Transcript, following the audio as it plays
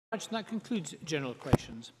And that concludes general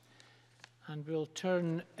questions. And we'll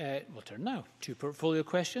turn now to portfolio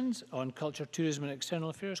questions on culture, tourism and external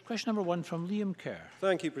affairs. Question number 1 from Liam Kerr.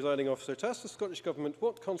 Thank you, Presiding Officer. To ask the Scottish Government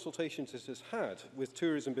what consultations it has had with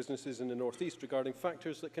tourism businesses in the North East regarding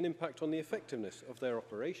factors that can impact on the effectiveness of their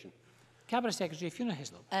operation. Cabinet Secretary Fiona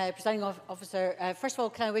Hislop. Presiding Officer, first of all,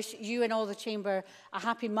 can I wish you and all the Chamber a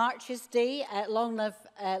happy Marches Day. Long live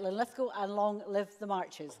Linlithgow and long live the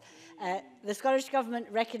Marches. The Scottish Government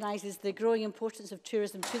recognises the growing importance of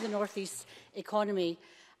tourism to the North East economy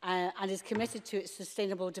and is committed to its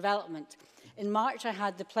sustainable development. In March, I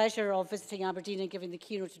had the pleasure of visiting Aberdeen and giving the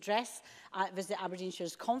keynote address at Visit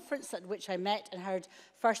Aberdeenshire's conference, at which I met and heard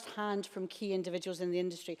first-hand from key individuals in the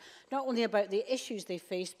industry, not only about the issues they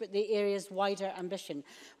face, but the area's wider ambition.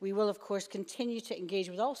 We will, of course, continue to engage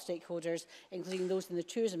with all stakeholders, including those in the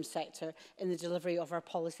tourism sector, in the delivery of our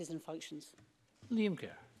policies and functions. Liam Kerr.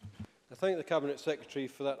 I thank the Cabinet Secretary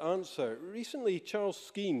for that answer. Recently, Charles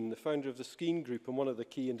Skene, the founder of the Skene Group and one of the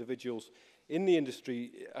key individuals in the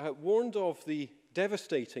industry, warned of the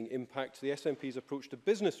devastating impact the SNP's approach to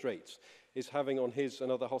business rates is having on his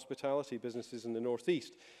and other hospitality businesses in the North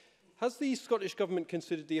East. Has the Scottish Government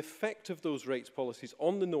considered the effect of those rates policies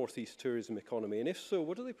on the North East tourism economy? And if so,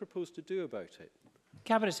 what do they propose to do about it?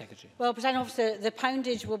 Cabinet Secretary. Well, President Officer, the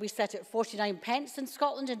poundage will be set at 49 pence in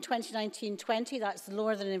Scotland in 2019-20. That's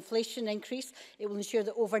lower than an inflation increase. It will ensure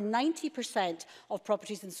that over 90% of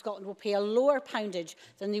properties in Scotland will pay a lower poundage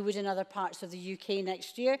than they would in other parts of the UK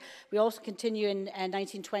next year. We also continue in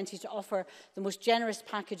 1920 to offer the most generous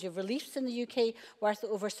package of reliefs in the UK, worth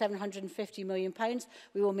over £750 million.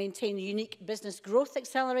 We will maintain the unique business growth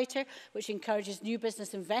accelerator, which encourages new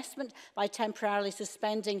business investment by temporarily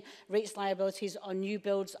suspending rates liabilities on new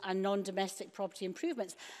builds and non-domestic property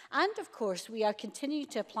improvements. And of course, we are continuing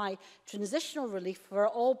to apply transitional relief for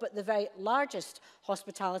all but the very largest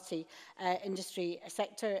hospitality industry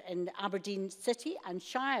sector in Aberdeen City and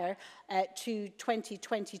Shire to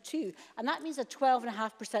 2022. And that means a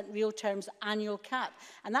 12.5% real terms annual cap.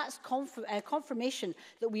 And that's confirmation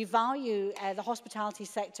that we value the hospitality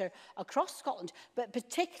sector across Scotland, but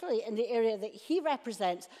particularly in the area that he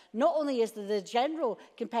represents. Not only is there the general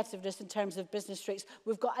competitiveness in terms of business rates,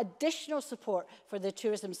 we've got additional support for the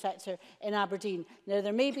tourism sector in Aberdeen. Now,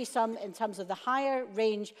 there may be some in terms of the higher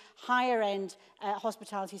range, higher end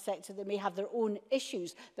hospitality sector that may have their own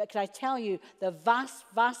issues, but can I tell you, the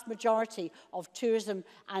vast majority of tourism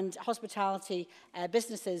and hospitality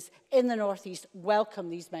businesses in the North East welcome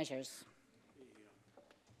these measures.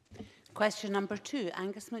 Question number 2,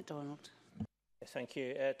 Angus MacDonald. Thank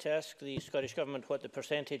you. To ask the Scottish Government what the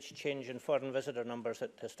percentage change in foreign visitor numbers at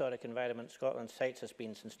Historic Environment Scotland sites has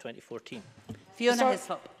been since 2014. Fiona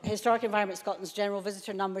Hislop. Historic Environment Scotland's general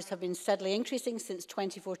visitor numbers have been steadily increasing since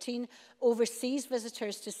 2014. Overseas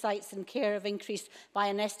visitors to sites in Kerr have increased by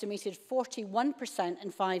an estimated 41% in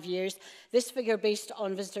 5 years. This figure, based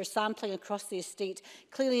on visitor sampling across the estate,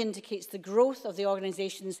 clearly indicates the growth of the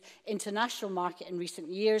organisation's international market in recent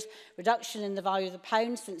years, reduction in the value of the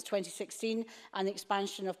pound since 2016, and the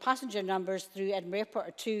expansion of passenger numbers through Edinburgh Airport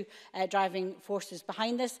are two driving forces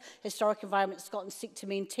behind this. Historic Environment Scotland seek to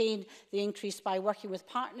maintain the increase by working with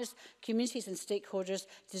partners, communities and stakeholders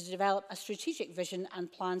to develop a strategic vision and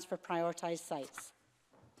plans for prioritised sites.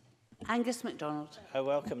 Angus MacDonald. I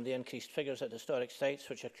welcome the increased figures at historic sites,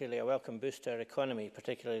 which are clearly a welcome boost to our economy,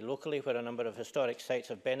 particularly locally, where a number of historic sites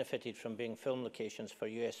have benefited from being film locations for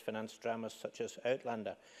US-financed dramas such as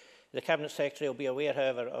Outlander. The Cabinet Secretary will be aware,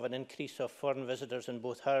 however, of an increase of foreign visitors in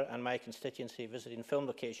both her and my constituency visiting film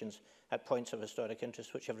locations at points of historic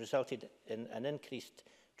interest, which have resulted in an increased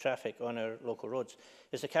traffic on our local roads.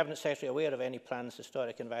 Is the Cabinet Secretary aware of any plans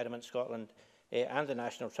Historic Environment Scotland and the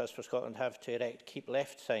National Trust for Scotland have to erect keep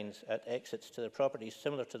left signs at exits to their properties,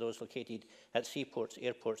 similar to those located at seaports,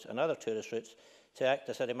 airports and other tourist routes, to act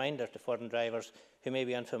as a reminder to foreign drivers who may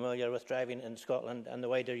be unfamiliar with driving in Scotland and the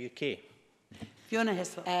wider UK? Fiona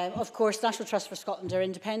Hislop. Of course, National Trust for Scotland are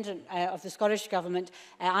independent of the Scottish Government.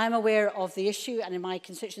 I am aware of the issue and in my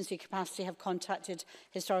constituency capacity have contacted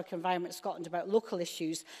Historic Environment Scotland about local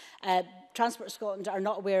issues. Transport Scotland are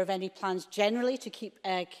not aware of any plans generally to keep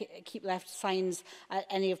left signs at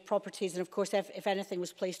any of properties, and of course if anything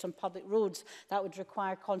was placed on public roads that would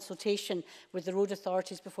require consultation with the road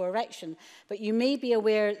authorities before erection. But you may be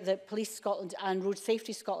aware that Police Scotland and Road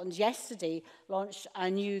Safety Scotland yesterday launched a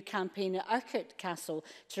new campaign at Urquhart Castle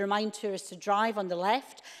to remind tourists to drive on the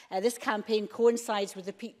left. This campaign coincides with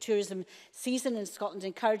the peak tourism season in Scotland,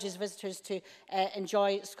 encourages visitors to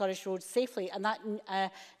enjoy Scottish roads safely, and that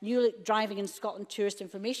new drive Arriving in Scotland tourist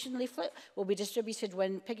information leaflet will be distributed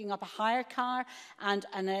when picking up a hire car, and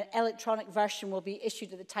an electronic version will be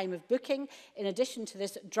issued at the time of booking. In addition to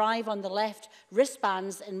this, Drive on the Left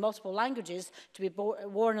wristbands in multiple languages to be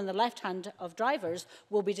worn on the left hand of drivers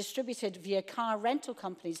will be distributed via car rental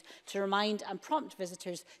companies to remind and prompt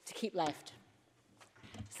visitors to keep left.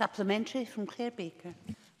 Supplementary from Claire Baker.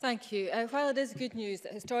 Thank you. While it is good news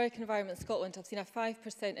that Historic Environment Scotland have seen a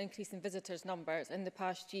 5% increase in visitors' numbers in the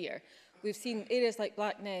past year, we've seen areas like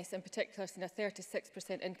Blackness in particular seen a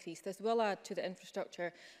 36% increase. This will add to the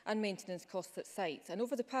infrastructure and maintenance costs at sites. And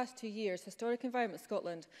over the past 2 years, Historic Environment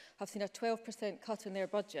Scotland have seen a 12% cut in their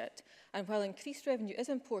budget. And while increased revenue is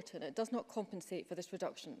important, it does not compensate for this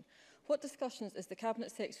reduction. What discussions is the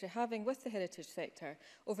Cabinet Secretary having with the heritage sector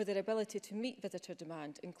over their ability to meet visitor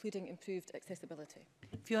demand, including improved accessibility?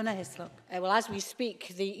 Fiona Hislop. Well, as we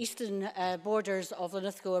speak, the eastern borders of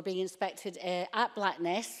Linlithgow are being inspected at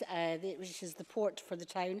Blackness, which is the port for the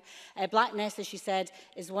town. Blackness, as she said,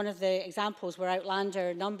 is one of the examples where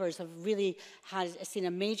Outlander numbers have really seen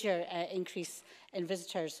a major increase in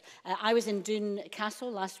visitors. I was in Doon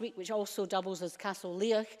Castle last week, which also doubles as Castle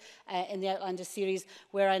Leoch in the Outlander series,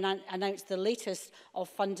 where I announced the latest of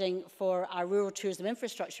funding for our Rural Tourism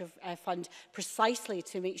Infrastructure Fund, precisely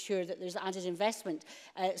to make sure that there's added investment.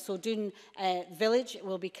 So Doon Village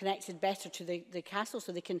will be connected better to the castle,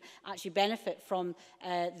 so they can actually benefit from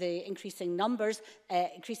the increasing numbers.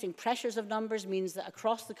 Increasing pressures of numbers means that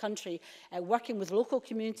across the country, working with local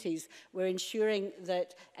communities, we're ensuring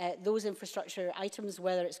that those infrastructure items,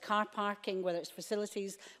 whether it's car parking, whether it's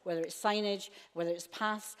facilities, whether it's signage, whether it's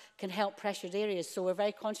paths, can help pressured areas. So we're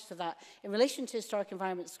very conscious of that. In relation to Historic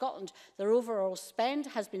Environment Scotland, their overall spend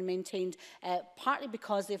has been maintained partly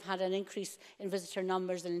because they've had an increase in visitor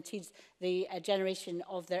numbers, and indeed the generation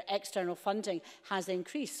of their external funding has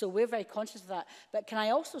increased. So we're very conscious of that. But can I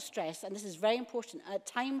also stress, and this is very important, at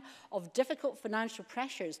a time of difficult financial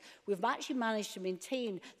pressures, we've actually managed to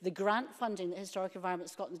maintain the grant funding that Historic Environment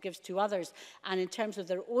Scotland gives to others. And in terms of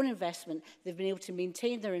their own investment, they've been able to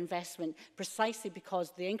maintain their investment precisely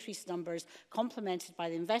because the increased numbers complemented by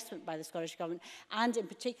the investment by the Scottish Government, and in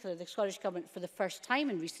particular the Scottish Government for the first time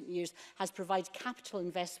in recent years has provided capital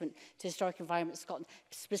investment to Historic Environment Scotland,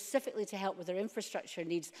 specifically to help with their infrastructure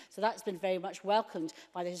needs. So that's been very much welcomed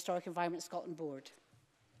by the Historic Environment Scotland Board.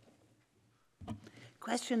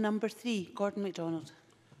 Question number 3, Gordon MacDonald.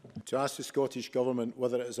 To ask the Scottish Government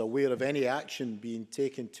whether it is aware of any action being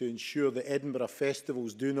taken to ensure that Edinburgh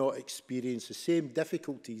festivals do not experience the same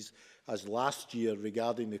difficulties as last year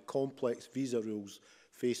regarding the complex visa rules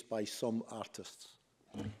faced by some artists.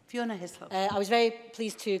 Fiona Hislop. I was very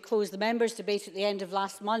pleased to close the members' debate at the end of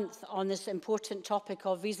last month on this important topic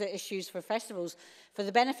of visa issues for festivals. For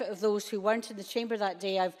the benefit of those who weren't in the chamber that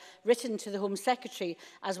day, I've written to the Home Secretary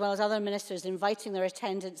as well as other ministers inviting their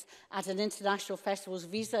attendance at an international festivals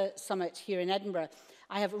visa summit here in Edinburgh.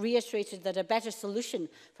 I have reiterated that a better solution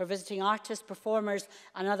for visiting artists, performers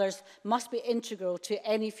and others must be integral to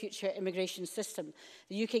any future immigration system.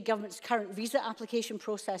 The UK Government's current visa application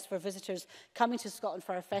process for visitors coming to Scotland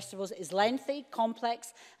for our festivals is lengthy,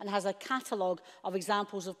 complex and has a catalogue of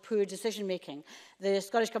examples of poor decision-making. The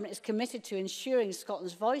Scottish Government is committed to ensuring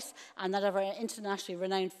Scotland's voice and that of our internationally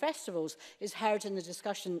renowned festivals is heard in the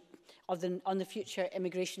discussion on the future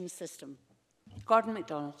immigration system. Gordon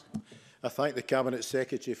MacDonald. I thank the Cabinet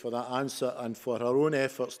Secretary for that answer and for her own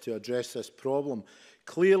efforts to address this problem.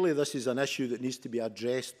 Clearly, this is an issue that needs to be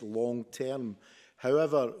addressed long term.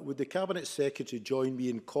 However, would the Cabinet Secretary join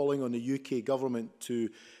me in calling on the UK Government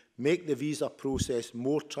to make the visa process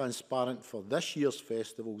more transparent for this year's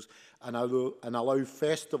festivals and allow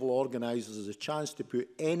festival organisers a chance to put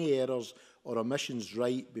any errors or omissions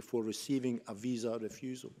right before receiving a visa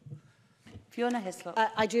refusal? Fiona Hislop.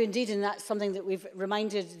 I do indeed, and that's something that we've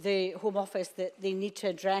reminded the Home Office that they need to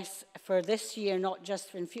address for this year, not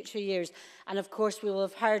just in future years. And of course, we will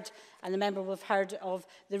have heard, and the member will have heard of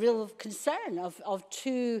the real concern of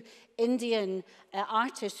 2 Indian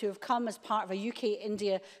artists who have come as part of a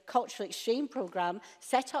UK-India cultural exchange programme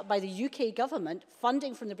set up by the UK Government,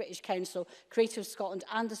 funding from the British Council, Creative Scotland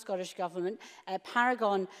and the Scottish Government,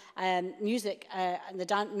 Paragon Music, and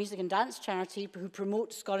the Music and Dance charity who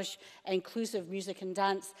promote Scottish inclusive music and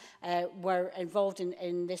dance were involved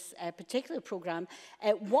in this particular programme.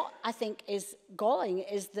 What I think is galling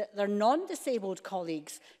is that their non-disabled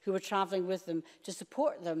colleagues who were travelling with them to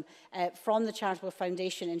support them from the Charitable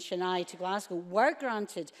Foundation in Shannon Skye to Glasgow were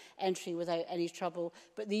granted entry without any trouble,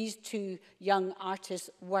 but these two young artists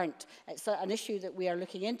weren't. It's an issue that we are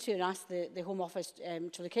looking into and ask the Home Office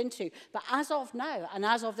to look into. But as of now, and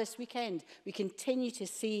as of this weekend, we continue to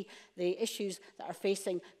see the issues that are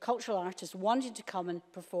facing cultural artists wanting to come and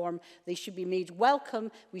perform. They should be made welcome.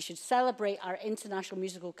 We should celebrate our international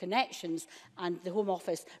musical connections, and the Home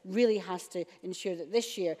Office really has to ensure that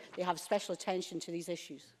this year they have special attention to these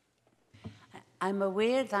issues. I'm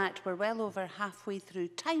aware that we're well over halfway through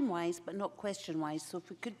time-wise, but not question-wise, so if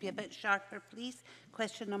we could be a bit sharper, please.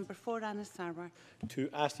 Question number 4, Anna Sarwar. To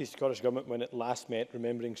ask the Scottish Government when it last met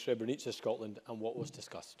Remembering Srebrenica, Scotland, and what was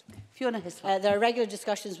discussed. Fiona Hislop. There are regular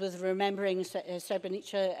discussions with Remembering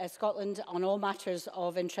Srebrenica, Scotland, on all matters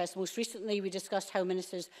of interest. Most recently, we discussed how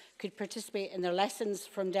ministers could participate in their lessons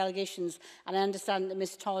from delegations, and I understand that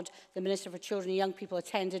Ms Todd, the Minister for Children and Young People,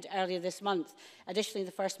 attended earlier this month. Additionally,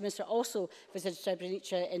 the First Minister also visited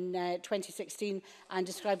Srebrenica in 2016 and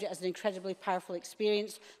described it as an incredibly powerful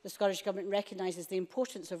experience. The Scottish Government recognises the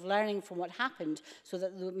importance of learning from what happened so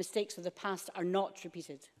that the mistakes of the past are not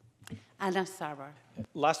repeated. Anna Sarwar.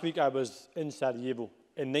 Last week I was in Sarajevo.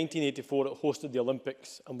 In 1984 it hosted the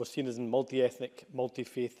Olympics and was seen as a multi-ethnic,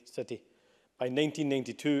 multi-faith city. By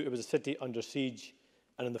 1992 it was a city under siege,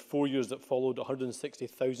 and in the 4 years that followed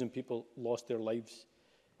 160,000 people lost their lives.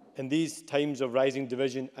 In these times of rising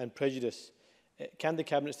division and prejudice, can the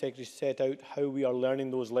Cabinet Secretary set out how we are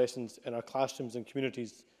learning those lessons in our classrooms and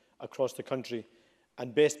communities across the country?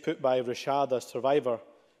 And best put by Rashad, a survivor,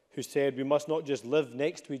 who said we must not just live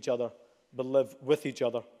next to each other, but live with each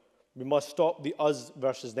other. We must stop the us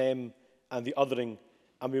versus them and the othering,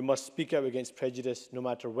 and we must speak out against prejudice no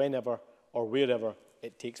matter whenever or wherever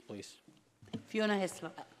it takes place. Fiona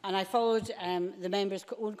Hislop. And I followed the member's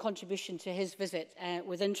own contribution to his visit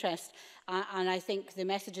with interest, and I think the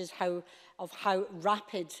messages of how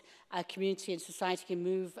rapid a community and society can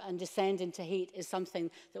move and descend into hate is something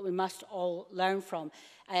that we must all learn from.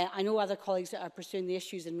 I know other colleagues that are pursuing the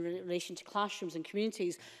issues in relation to classrooms and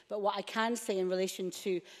communities, but what I can say in relation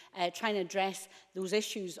to trying to address those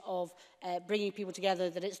issues of bringing people together,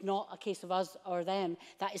 that it's not a case of us or them,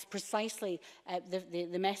 that is precisely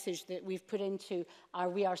the message that we've put into our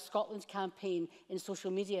We Are Scotland campaign in social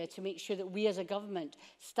media, to make sure that we as a government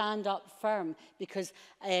stand up firm, because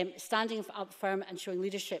standing up firm and showing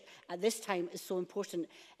leadership at this time is so important.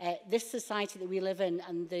 This society that we live in,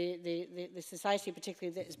 and the society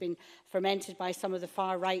particularly that has been fermented by some of the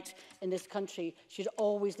far right in this country, should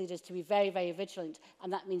always lead us to be very, very vigilant,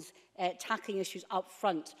 and that means tackling issues up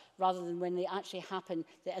front rather than when they actually happen,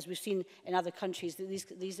 that, as we've seen in other countries, that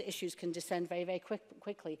these issues can descend very, very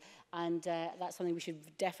quickly, and that's something we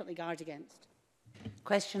should definitely guard against.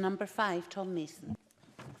 Question number 5, Tom Mason.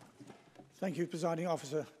 Thank you, Presiding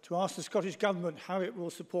Officer. To ask the Scottish Government how it will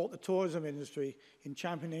support the tourism industry in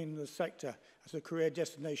championing the sector as a career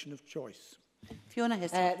destination of choice. Fiona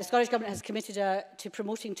Hislop. The Scottish Government has committed to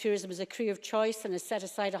promoting tourism as a career of choice and has set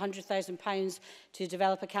aside £100,000 to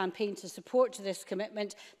develop a campaign to support this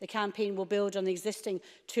commitment. The campaign will build on the existing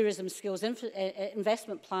tourism skills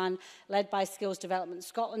investment plan led by Skills Development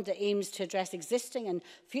Scotland that aims to address existing and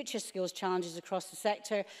future skills challenges across the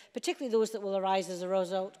sector, particularly those that will arise as a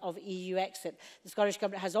result of EU exit. The Scottish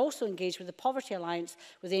Government has also engaged with the Poverty Alliance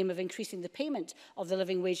with the aim of increasing the payment of the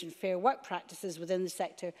living wage and fair work practices within the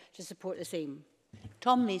sector to support this aim.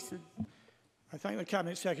 Tom Mason. I thank the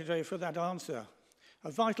Cabinet Secretary for that answer.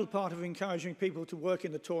 A vital part of encouraging people to work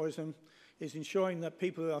in the tourism is ensuring that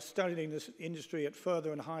people are studying this industry at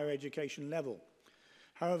further and higher education level.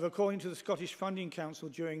 However, according to the Scottish Funding Council,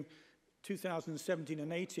 during 2017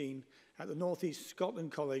 and 18 at the North East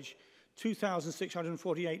Scotland College,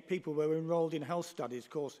 2,648 people were enrolled in health studies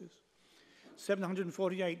courses,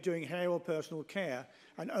 748 doing hair or personal care,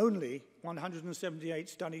 and only 178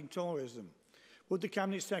 studying tourism. Would the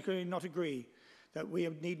Cabinet Secretary not agree that we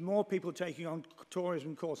need more people taking on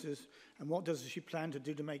tourism courses, and what does she plan to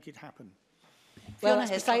do to make it happen? Well,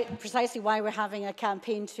 that's precisely why we're having a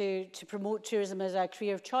campaign to promote tourism as a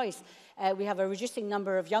career of choice. We have a reducing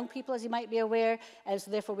number of young people, as you might be aware,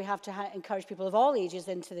 so therefore we have to encourage people of all ages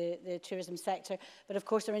into the tourism sector. But of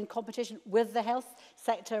course, they're in competition with the health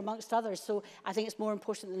sector, amongst others. So I think it's more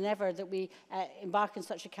important than ever that we embark on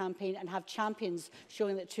such a campaign and have champions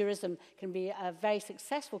showing that tourism can be a very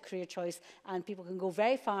successful career choice, and people can go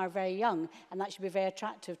very far, very young, and that should be very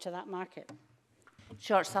attractive to that market.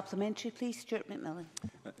 Short supplementary, please. Stuart McMillan.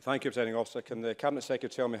 Thank you, Presiding Officer. Can the Cabinet Secretary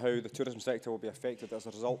tell me how the tourism sector will be affected as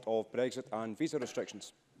a result of Brexit and visa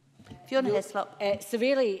restrictions? Fiona Hislop.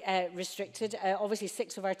 Severely restricted. Obviously,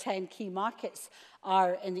 6 of our 10 key markets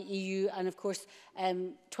are in the EU, and of course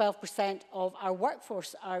 12% of our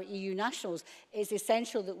workforce are EU nationals. It's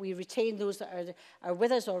essential that we retain those that are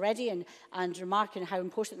with us already and remark on how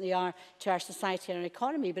important they are to our society and our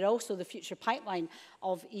economy, but also the future pipeline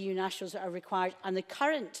of EU nationals that are required. And the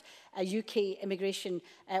current UK immigration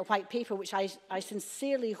white paper, which I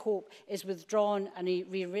sincerely hope is withdrawn and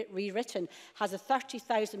rewritten, has a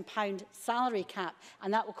 £30,000 salary cap,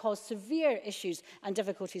 and that will cause severe issues and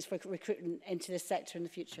difficulties for recruitment into this sector in the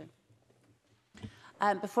future.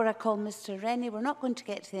 Before I call Mr Rennie, we're not going to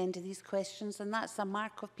get to the end of these questions, and that's a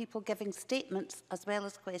mark of people giving statements as well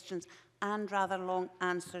as questions and rather long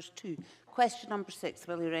answers too. Question number 6,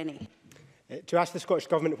 Willie Rennie. To ask the Scottish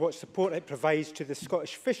Government what support it provides to the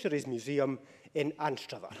Scottish Fisheries Museum in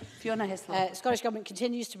Anstruther. Fiona Hislop. Scottish Government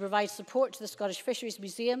continues to provide support to the Scottish Fisheries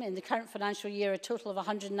Museum. In the current financial year, a total of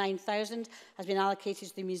 £109,000 has been allocated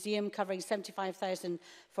to the museum, covering £75,000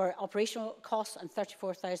 for operational costs and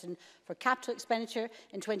 £34,000 for capital expenditure.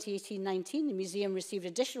 In 2018-19, the museum received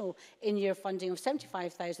additional in-year funding of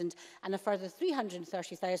 £75,000 and a further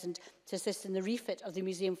 £330,000 to assist in the refit of the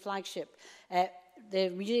museum flagship. The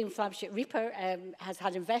museum flagship Reaper has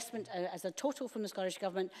had investment as a total from the Scottish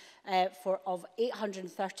Government of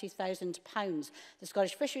 £830,000. The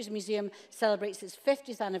Scottish Fisheries Museum celebrates its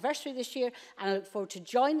 50th anniversary this year, and I look forward to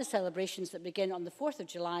join the celebrations that begin on the 4th of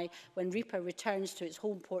July when Reaper returns to its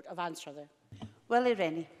home port of Anstruther. Willie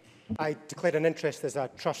Rennie. I declare an interest as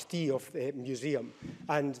a trustee of the museum,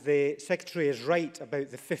 and the Secretary is right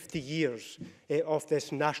about the 50 years of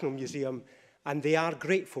this National Museum, and they are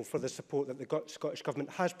grateful for the support that the Scottish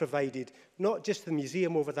Government has provided, not just the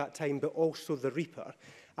museum over that time, but also the Reaper.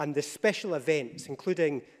 And the special events,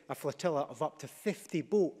 including a flotilla of up to 50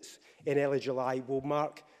 boats in early July, will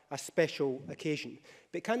mark a special occasion.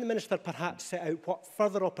 But can the Minister perhaps set out what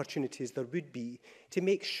further opportunities there would be to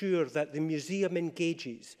make sure that the museum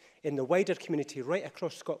engages in the wider community right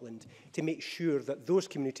across Scotland to make sure that those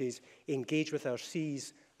communities engage with our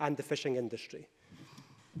seas and the fishing industry?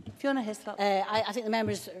 Fiona Hislop. I think the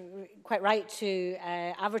member is quite right to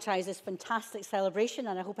advertise this fantastic celebration,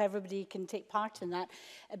 and I hope everybody can take part in that.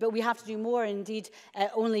 But we have to do more. Indeed,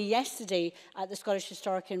 only yesterday at the Scottish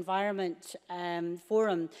Historic Environment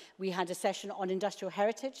Forum, we had a session on industrial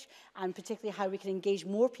heritage, and particularly how we can engage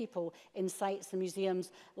more people in sites and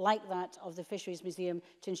museums like that of the Fisheries Museum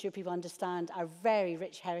to ensure people understand our very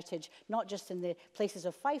rich heritage, not just in the places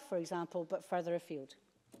of Fife, for example, but further afield.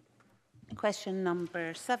 Question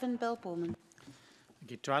number 7, Bill Bowman.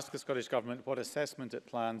 Thank you. To ask the Scottish Government what assessment it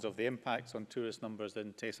plans of the impacts on tourist numbers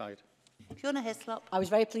in Tayside. Fiona Hislop. I was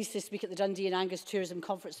very pleased to speak at the Dundee and Angus Tourism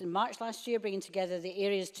Conference in March last year, bringing together the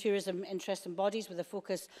area's tourism interest and bodies with a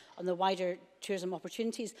focus on the wider tourism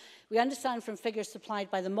opportunities. We understand from figures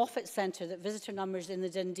supplied by the Moffat Centre that visitor numbers in the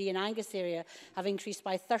Dundee and Angus area have increased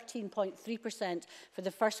by 13.3% for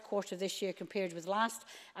the first quarter of this year compared with last,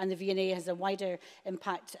 and the V&A has a wider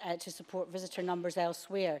impact to support visitor numbers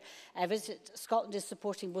elsewhere. Visit Scotland is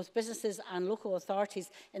supporting both businesses and local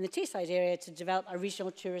authorities in the Tayside area to develop a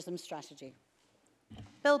regional tourism strategy.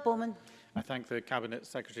 Bill Bowman. I thank the Cabinet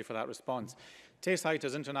Secretary for that response. Tayside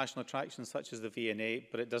has international attractions such as the V&A,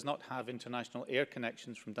 but it does not have international air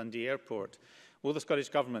connections from Dundee Airport. Will the Scottish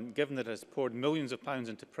Government, given that it has poured millions of pounds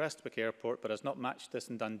into Prestwick Airport but has not matched this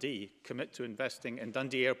in Dundee, commit to investing in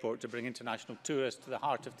Dundee Airport to bring international tourists to the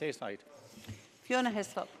heart of Tayside? Fiona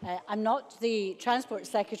Hislop. I'm not the Transport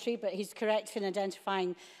Secretary, but he's correct in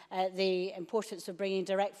identifying the importance of bringing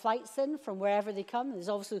direct flights in from wherever they come. There's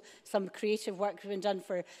also some creative work been done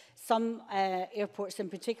for some airports in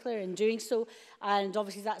particular in doing so, and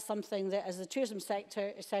obviously that's something that as the Tourism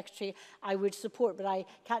Secretary I would support, but I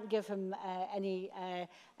can't give him any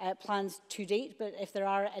plans to date, but if there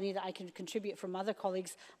are any that I can contribute from other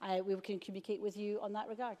colleagues, we can communicate with you on that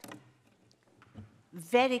regard.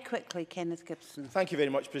 Very quickly, Kenneth Gibson. Thank you very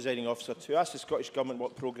much, Presiding Officer. To ask the Scottish Government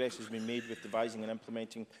what progress has been made with devising and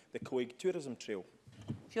implementing the Coig Tourism Trail.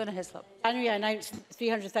 Fiona Hislop. January, I announced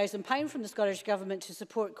 £300,000 from the Scottish Government to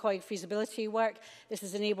support COIG feasibility work. This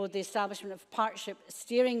has enabled the establishment of a partnership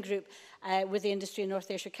steering group with the Industry and North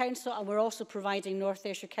Ayrshire Council, and we're also providing North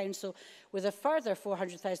Ayrshire Council with a further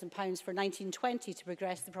 £400,000 for 1920 to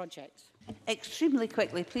progress the project. Extremely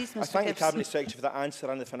quickly, please, Mr. I thank Gibson. the Cabinet Secretary for that answer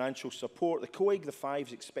and the financial support. The COIG, the 5,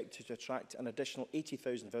 is expected to attract an additional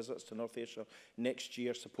 80,000 visitors to North Ayrshire next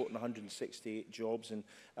year, supporting 168 jobs and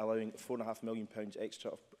allowing £4.5 million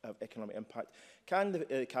extra of economic impact. Can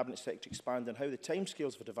the Cabinet Secretary expand on how the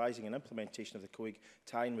timescales for devising and implementation of the COIG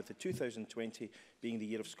tie in with the 2020 being the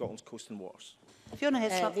year of Scotland's coast and waters?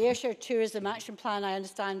 The Ayrshire Tourism Action Plan, I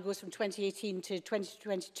understand, goes from 2018 to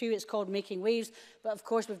 2022. It's called Making Waves, but of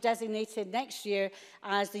course we've designated next year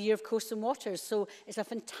as the year of coast and waters. So it's a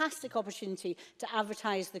fantastic opportunity to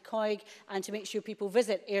advertise the COIG and to make sure people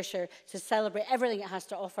visit Ayrshire to celebrate everything it has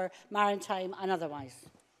to offer, maritime and otherwise.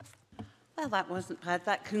 Well, that wasn't bad.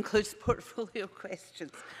 That concludes portfolio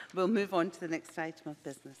questions. We'll move on to the next item of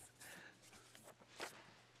business.